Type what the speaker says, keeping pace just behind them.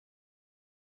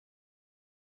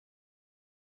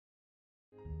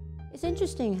It's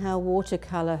interesting how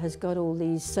watercolour has got all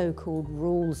these so-called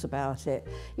rules about it.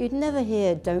 You'd never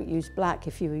hear don't use black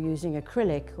if you were using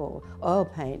acrylic or oil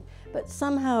paint, but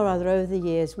somehow or other over the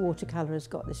years watercolour has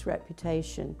got this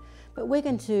reputation. But we're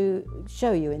going to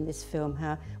show you in this film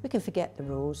how we can forget the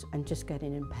rules and just get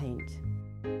in and paint.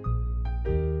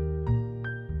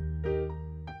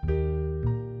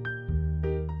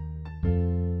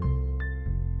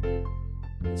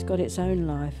 It's got its own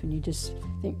life and you just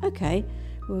think, okay,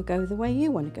 we'll go the way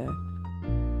you want to go.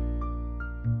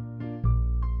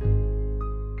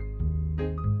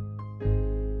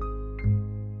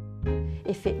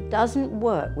 If it doesn't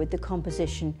work with the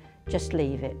composition, just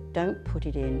leave it, don't put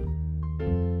it in.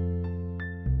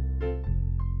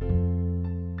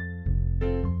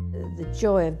 The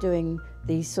joy of doing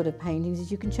these sort of paintings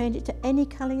is you can change it to any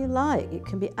colour you like. It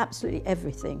can be absolutely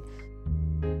everything.